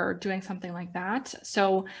 or doing something like that.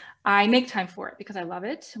 So I make time for it because I love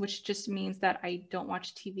it, which just means that I don't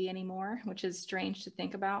watch TV anymore, which is strange to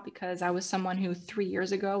think about, because I was someone who 3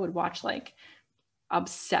 years ago would watch, like,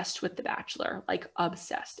 obsessed with The Bachelor, like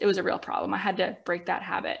obsessed. It was a real problem. I had to break that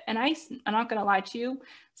habit. And I'm not going to lie to you.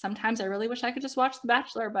 Sometimes I really wish I could just watch The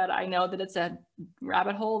Bachelor, but I know that it's a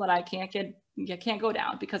rabbit hole that I can't go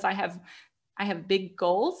down, because I have big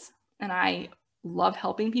goals and I love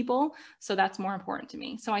helping people. So that's more important to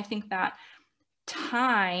me. So I think that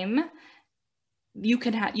time,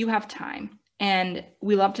 you have time, and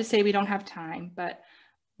we love to say we don't have time, but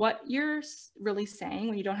what you're really saying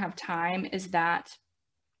when you don't have time is that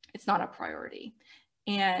it's not a priority.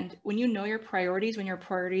 And when you know your priorities, when your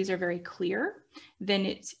priorities are very clear, then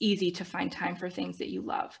it's easy to find time for things that you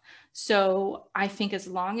love. So I think as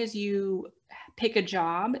long as you pick a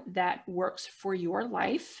job that works for your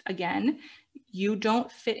life, again, you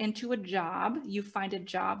don't fit into a job, you find a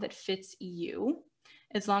job that fits you.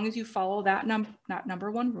 As long as you follow that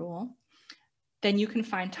number one rule, then you can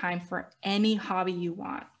find time for any hobby you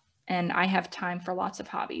want. And I have time for lots of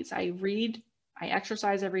hobbies. I read, I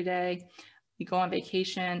exercise every day, we go on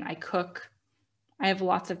vacation, I cook, I have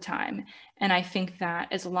lots of time. And I think that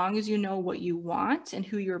as long as you know what you want and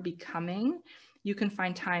who you're becoming, you can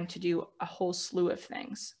find time to do a whole slew of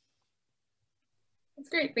things. That's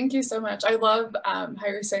great. Thank you so much. I love how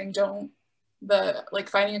you're saying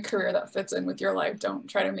finding a career that fits in with your life. Don't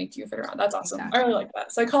try to make you fit around. That's awesome. Exactly. I really like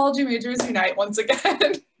that. Psychology majors unite once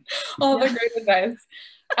again. All the great advice.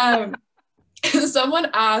 Someone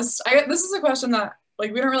asked, this is a question that we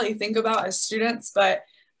don't really think about as students, but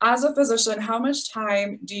as a physician, how much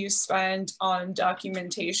time do you spend on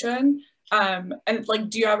documentation? And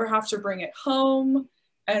do you ever have to bring it home,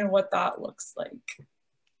 and what that looks like?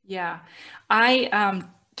 Yeah, I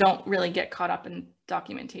don't really get caught up in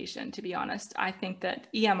documentation, to be honest. I think that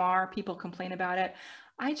EMR, people complain about it.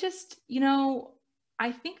 I just,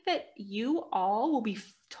 I think that you all will be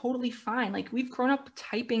totally fine. Like, we've grown up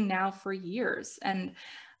typing now for years, and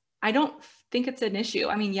I don't think it's an issue.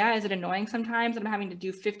 I mean, yeah, is it annoying sometimes? I'm having to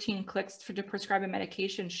do 15 clicks to prescribe a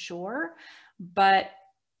medication, sure, but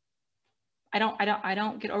I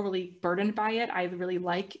don't get overly burdened by it. I really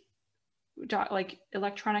like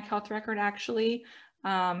electronic health record, actually.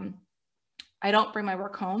 I don't bring my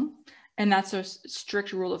work home, and that's a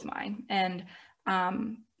strict rule of mine. And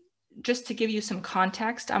just to give you some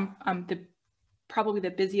context, I'm probably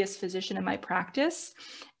the busiest physician in my practice,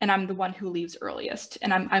 and I'm the one who leaves earliest.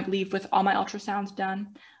 And I leave with all my ultrasounds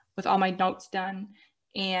done, with all my notes done,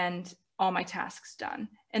 and all my tasks done.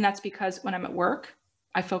 And that's because when I'm at work,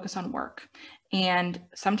 I focus on work. And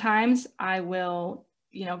sometimes I will,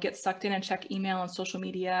 get sucked in and check email and social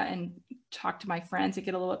media and talk to my friends and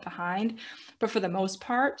get a little bit behind. But for the most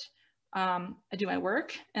part, I do my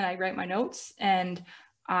work and I write my notes, and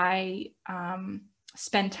I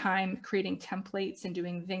spend time creating templates and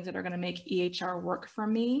doing things that are going to make EHR work for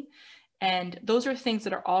me. And those are things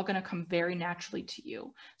that are all going to come very naturally to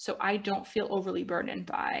you. So I don't feel overly burdened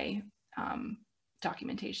by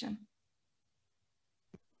documentation.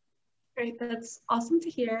 Great, that's awesome to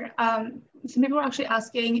hear. Some people are actually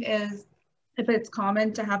asking, is if it's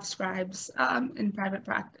common to have scribes in private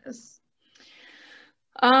practice.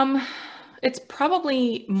 It's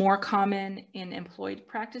probably more common in employed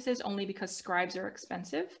practices only because scribes are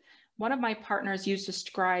expensive. One of my partners used a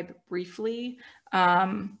scribe briefly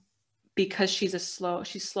because she's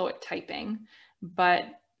slow at typing, but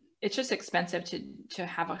it's just expensive to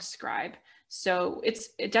have a scribe. So it's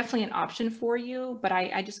definitely an option for you, but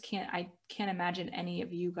I can't imagine any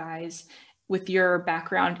of you guys with your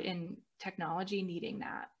background in technology needing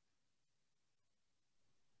that.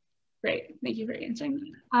 Great, thank you for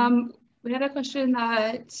answering. We had a question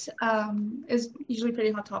that is usually a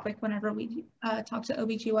pretty hot topic whenever we talk to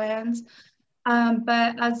OBGYNs.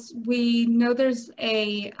 But as we know, there's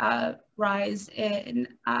a rise in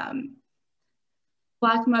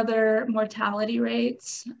Black mother mortality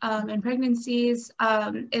rates in pregnancies.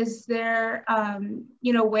 Is there,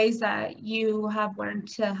 ways that you have learned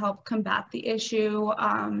to help combat the issue?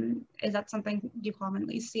 Is that something you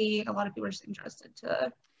commonly see? A lot of people are just interested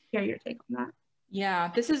to hear your take on that.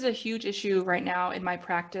 Yeah, this is a huge issue right now in my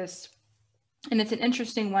practice. And it's an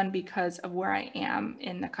interesting one because of where I am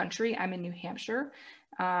in the country. I'm in New Hampshire.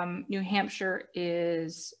 New Hampshire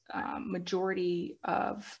is majority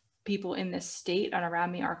of people in this state and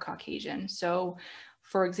around me are Caucasian. So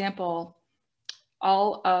for example,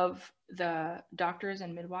 all of the doctors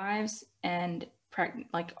and midwives and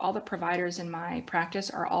like all the providers in my practice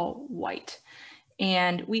are all white.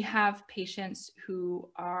 And we have patients who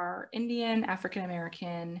are Indian, African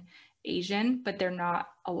American, Asian, but they're not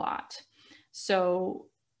a lot. So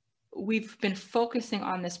we've been focusing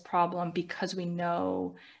on this problem because we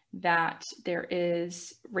know that there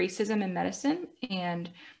is racism in medicine.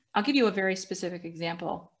 And I'll give you a very specific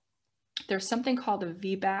example. There's something called a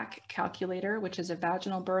VBAC calculator, which is a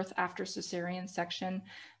vaginal birth after cesarean section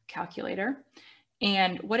calculator.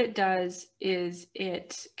 And what it does is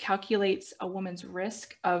it calculates a woman's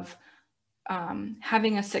risk of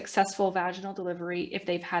having a successful vaginal delivery if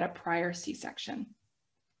they've had a prior C-section.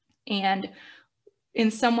 And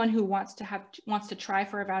in someone who wants to try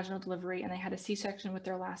for a vaginal delivery and they had a C-section with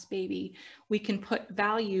their last baby, we can put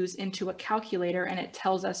values into a calculator and it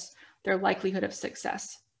tells us their likelihood of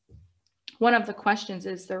success. One of the questions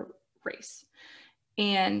is their race.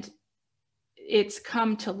 And it's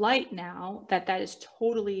come to light now that that is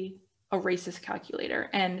totally a racist calculator.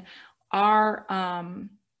 And our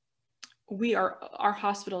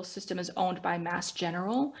hospital system is owned by Mass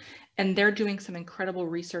General, and they're doing some incredible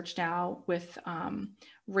research now with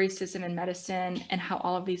racism in medicine and how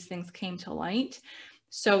all of these things came to light.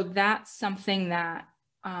 So that's something that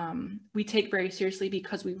we take very seriously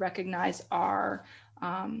because we recognize our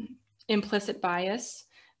implicit bias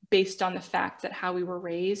based on the fact that how we were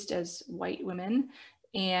raised as white women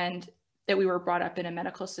and that we were brought up in a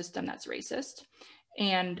medical system that's racist.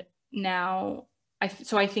 And now, I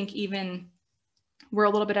think even we're a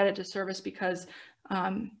little bit at a disservice because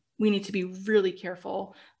we need to be really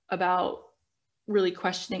careful about really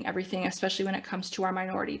questioning everything, especially when it comes to our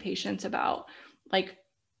minority patients about like,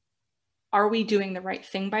 are we doing the right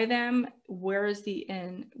thing by them? Where is the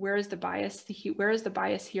bias? Where is the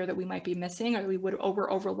bias here that we might be missing or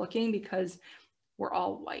we're overlooking because we're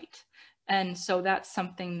all white? And so that's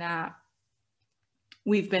something that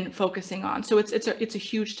we've been focusing on. So it's a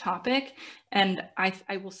huge topic. And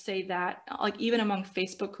I will say that like even among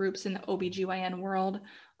Facebook groups in the OBGYN world,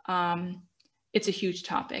 it's a huge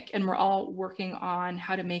topic and we're all working on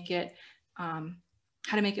how to make it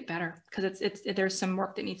better because there's some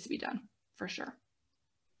work that needs to be done. For sure.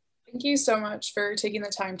 Thank you so much for taking the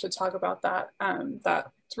time to talk about that.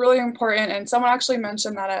 That's really important. And someone actually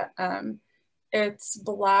mentioned that it's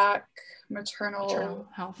Black Maternal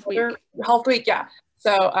Health Week. Health Week, yeah.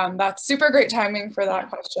 So that's super great timing for that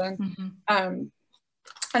question. Mm-hmm.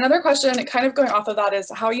 Another question, kind of going off of that, is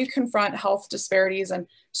how you confront health disparities and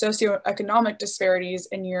socioeconomic disparities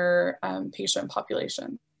in your patient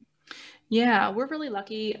population. Yeah, we're really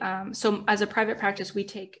lucky. So as a private practice, we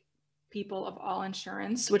take people of all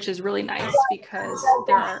insurance, which is really nice because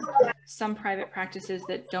there are some private practices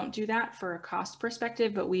that don't do that for a cost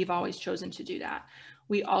perspective, but we've always chosen to do that.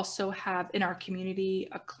 We also have in our community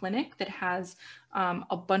a clinic that has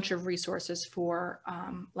a bunch of resources for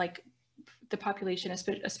like the population,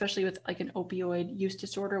 especially with like an opioid use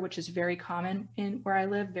disorder, which is very common in where I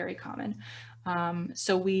live, very common.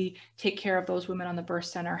 So we take care of those women on the birth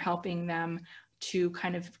center, helping them to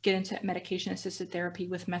kind of get into medication-assisted therapy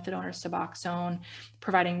with methadone or Suboxone,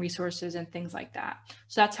 providing resources and things like that.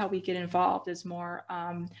 So that's how we get involved, is more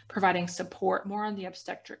providing support more on the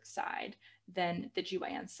obstetric side than the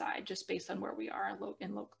GYN side, just based on where we are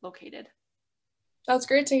located. That's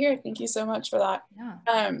great to hear. Thank you so much for that.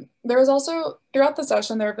 Yeah. There was also, throughout the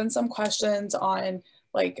session, there have been some questions on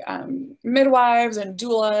like midwives and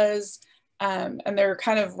doulas, and they're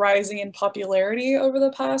kind of rising in popularity over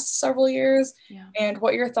the past several years. Yeah. And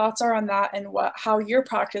what your thoughts are on that, and how your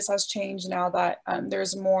practice has changed now that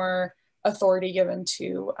there's more authority given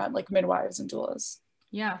to like midwives and doulas.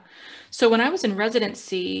 Yeah. So when I was in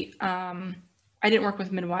residency, I didn't work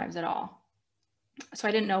with midwives at all. So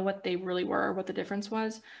I didn't know what they really were, or what the difference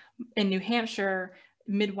was. In New Hampshire,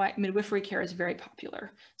 midwifery care is very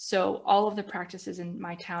popular. So all of the practices in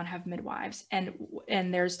my town have midwives, and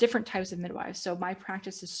there's different types of midwives. So my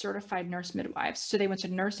practice is certified nurse midwives. So they went to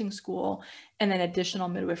nursing school and then additional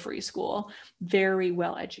midwifery school. Very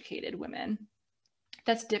well educated women.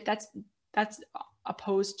 That's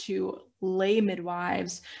opposed to lay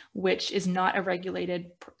midwives, which is not a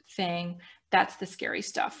regulated thing. That's the scary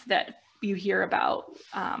stuff that you hear about,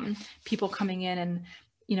 people coming in and,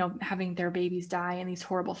 you know, having their babies die and these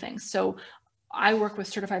horrible things. So I work with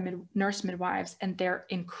certified nurse midwives, and they're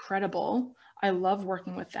incredible. I love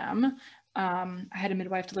working with them. I had a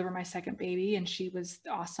midwife deliver my second baby, and she was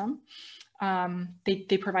awesome.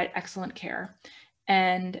 They provide excellent care.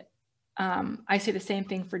 And I say the same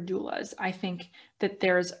thing for doulas. I think that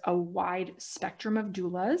there's a wide spectrum of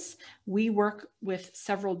doulas. We work with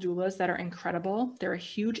several doulas that are incredible. They're a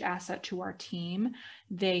huge asset to our team.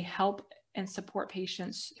 They help and support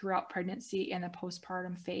patients throughout pregnancy and the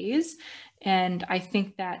postpartum phase. And I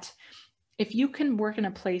think that if you can work in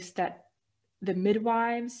a place that the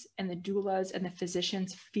midwives and the doulas and the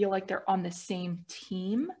physicians feel like they're on the same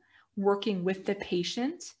team, working with the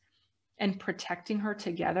patient and protecting her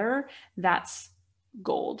together, that's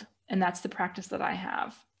gold. And that's the practice that I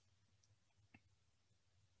have.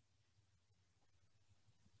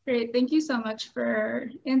 Great, thank you so much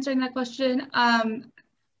for answering that question.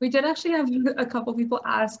 We did actually have a couple people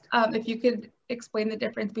ask if you could explain the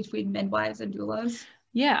difference between midwives and doulas.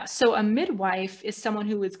 Yeah, so a midwife is someone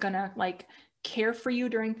who is gonna like care for you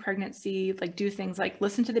during pregnancy, like do things like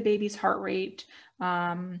listen to the baby's heart rate.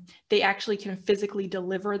 They actually can physically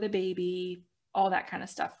deliver the baby, all that kind of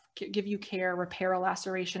stuff, give you care, repair a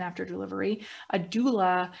laceration after delivery. A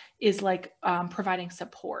doula is like providing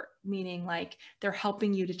support, meaning like they're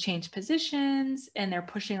helping you to change positions, and they're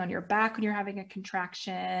pushing on your back when you're having a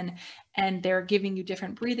contraction, and they're giving you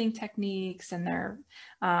different breathing techniques, and they're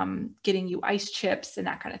getting you ice chips and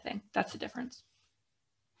that kind of thing. That's the difference.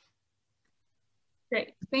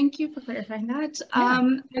 Great, thank you for clarifying that.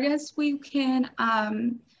 Yeah. I guess we can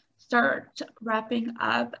start wrapping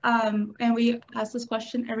up, and we ask this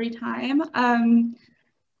question every time. I'd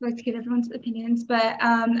like to get everyone's opinions, but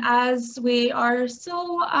as we are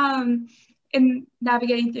still in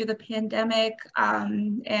navigating through the pandemic,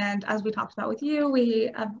 and as we talked about with you, we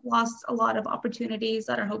have lost a lot of opportunities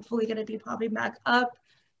that are hopefully going to be popping back up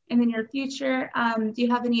in the near future. Do you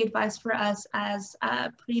have any advice for us as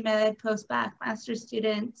pre-med, post-bac, master's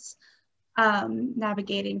students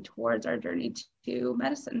navigating towards our journey to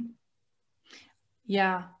medicine?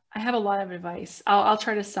 Yeah, I have a lot of advice. I'll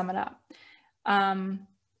try to sum it up.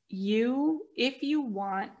 If you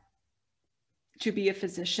want to be a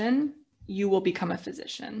physician, you will become a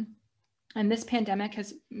physician. And this pandemic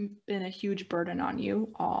has been a huge burden on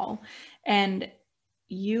you all. And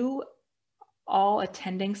you all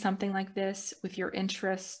attending something like this with your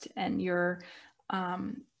interest and your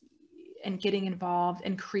and getting involved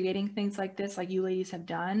and creating things like this, like you ladies have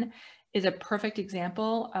done, is a perfect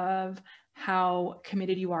example of how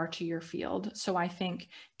committed you are to your field. So I think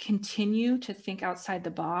continue to think outside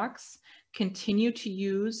the box, continue to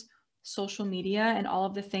use social media and all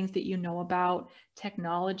of the things that you know about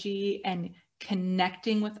technology and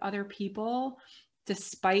connecting with other people.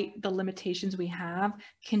 Despite the limitations we have,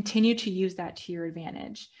 continue to use that to your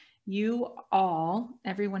advantage. You all,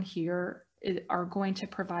 everyone here, are going to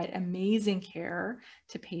provide amazing care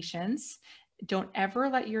to patients. Don't ever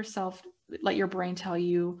let your brain tell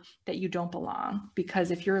you that you don't belong,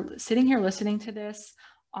 because if you're sitting here listening to this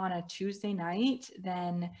on a Tuesday night,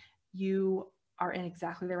 then you are in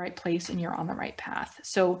exactly the right place and you're on the right path.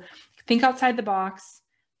 So think outside the box.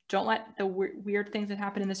 Don't let the weird things that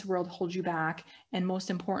happen in this world hold you back. And most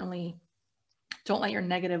importantly, don't let your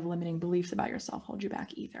negative limiting beliefs about yourself hold you back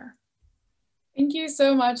either. Thank you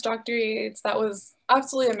so much, Dr. Yates. That was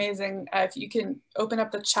absolutely amazing. If you can open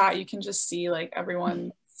up the chat, you can just see like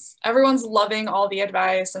everyone's loving all the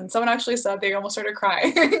advice. And someone actually said they almost started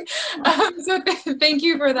crying. So thank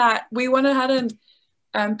you for that. We went ahead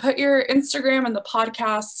and put your Instagram and the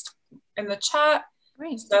podcast in the chat.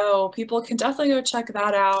 Great. So people can definitely go check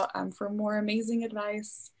that out for more amazing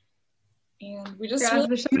advice. And we just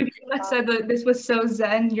there's so many people that said that this was so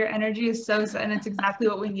zen. Your energy is so zen. It's exactly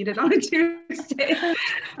what we needed on a Tuesday.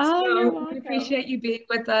 So we appreciate you being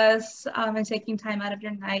with us and taking time out of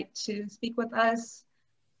your night to speak with us.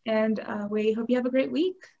 And we hope you have a great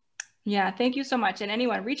week. Yeah, thank you so much. And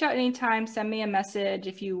anyone, reach out anytime, send me a message.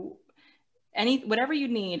 If you, whatever you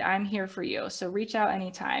need, I'm here for you. So reach out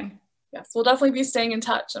anytime. Yes, we'll definitely be staying in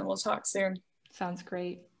touch and we'll talk soon. Sounds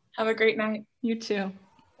great. Have a great night. You too.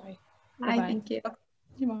 Bye. Bye. Thank you.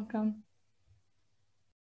 You're welcome.